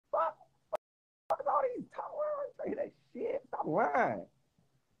lying.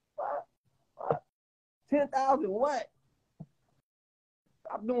 What? 10,000 what?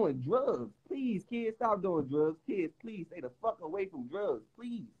 Stop doing drugs. Please, kids, stop doing drugs. Kids, please stay the fuck away from drugs.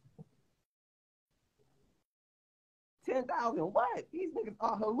 Please. 10,000 what? These niggas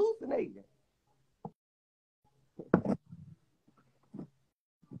are hallucinating.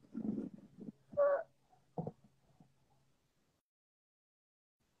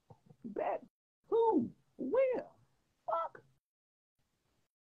 Bet who? Where? Fuck.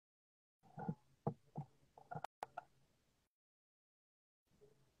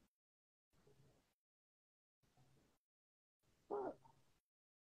 Fuck.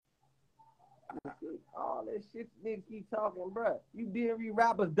 All that shit niggas keep talking, bruh. You DMV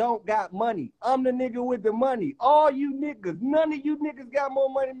rappers don't got money. I'm the nigga with the money. All you niggas, none of you niggas got more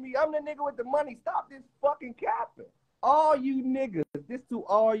money than me. I'm the nigga with the money. Stop this fucking capping. All you niggas, this to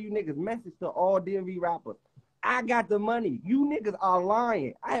all you niggas, message to all DMV rappers. I got the money. You niggas are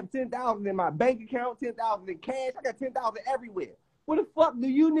lying. I have 10,000 in my bank account, 10,000 in cash. I got 10,000 everywhere. Where the fuck do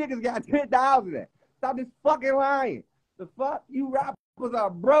you niggas got 10,000 at? Stop this fucking lying. The fuck? You rappers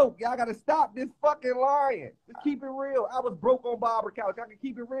are broke. Y'all gotta stop this fucking lying. Just keep it real. I was broke on Barber Couch. I can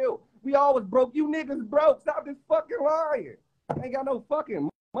keep it real. We all was broke. You niggas broke. Stop this fucking lying. I ain't got no fucking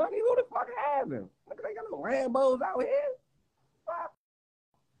money. Who the fuck has him? Niggas ain't got no Lambos out here. Fuck.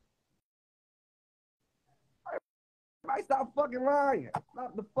 Everybody stop fucking lying.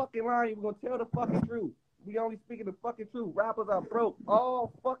 Stop the fucking lying. We're gonna tell the fucking truth. We only speaking the fucking truth. Rappers are broke.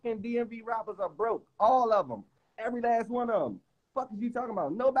 All fucking DMV rappers are broke. All of them. Every last one of them. Fuck is you talking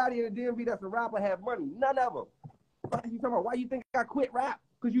about? Nobody in the DMV that's a rapper have money. None of them. Fuck is you talking about? Why you think I quit rap?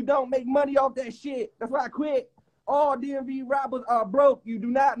 Because you don't make money off that shit. That's why I quit. All DMV rappers are broke. You do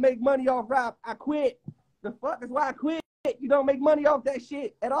not make money off rap. I quit. The fuck is why I quit. You don't make money off that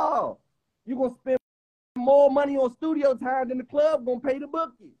shit at all. You're going to spend more money on studio time than the club going to pay the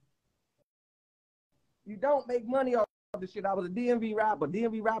bookie. You don't make money off the shit. I was a DMV rapper.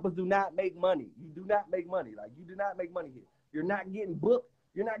 DMV rappers do not make money. You do not make money. Like, you do not make money here. You're not getting booked.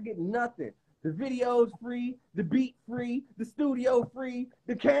 You're not getting nothing. The video's free, the beat free, the studio free,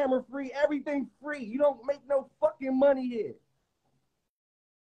 the camera free, everything free. You don't make no fucking money here.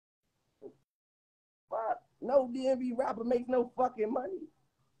 Fuck. No DMV rapper makes no fucking money.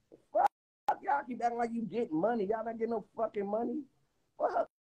 Fuck. Y'all keep acting like you getting money. Y'all not getting no fucking money. Fuck.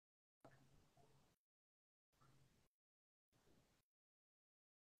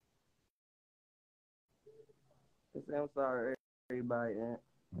 I'm sorry, everybody, man.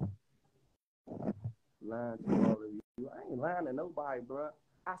 Lying to all of you. I ain't lying to nobody, bro.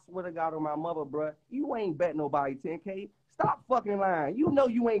 I swear to God on my mother, bro. You ain't bet nobody 10K. Stop fucking lying. You know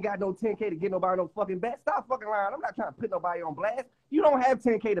you ain't got no 10K to get nobody no fucking bet. Stop fucking lying. I'm not trying to put nobody on blast. You don't have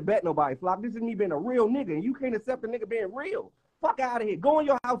 10K to bet nobody, Flock. This is me being a real nigga, and you can't accept a nigga being real. Fuck out of here. Go in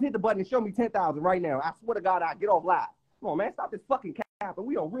your house, hit the button, and show me 10,000 right now. I swear to God, I'll get off live. Come on, man. Stop this fucking capping.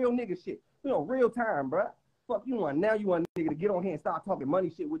 We on real nigga shit. We on real time, bro. Fuck you want now? You want a nigga to get on here and start talking money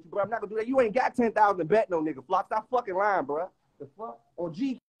shit with you, bro? I'm not gonna do that. You ain't got 10,000 to bet no nigga, Flock. Stop fucking lying, bro. The fuck on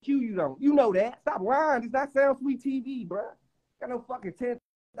GQ you don't. You know that. Stop lying. It's not Sound Sweet TV, bro. Got no fucking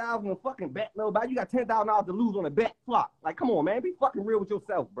 10,000 to fucking bet nobody. You got $10,000 to lose on a bet, Flock. Like, come on, man. Be fucking real with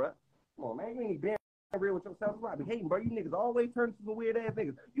yourself, bro. Come on, man. You ain't being real with yourself. You be hating, bro. You niggas always turn into some weird ass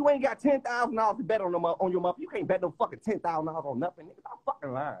niggas. You ain't got $10,000 to bet on your mouth. You can't bet no fucking $10,000 on nothing, nigga. Stop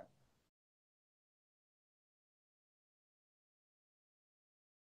fucking lying.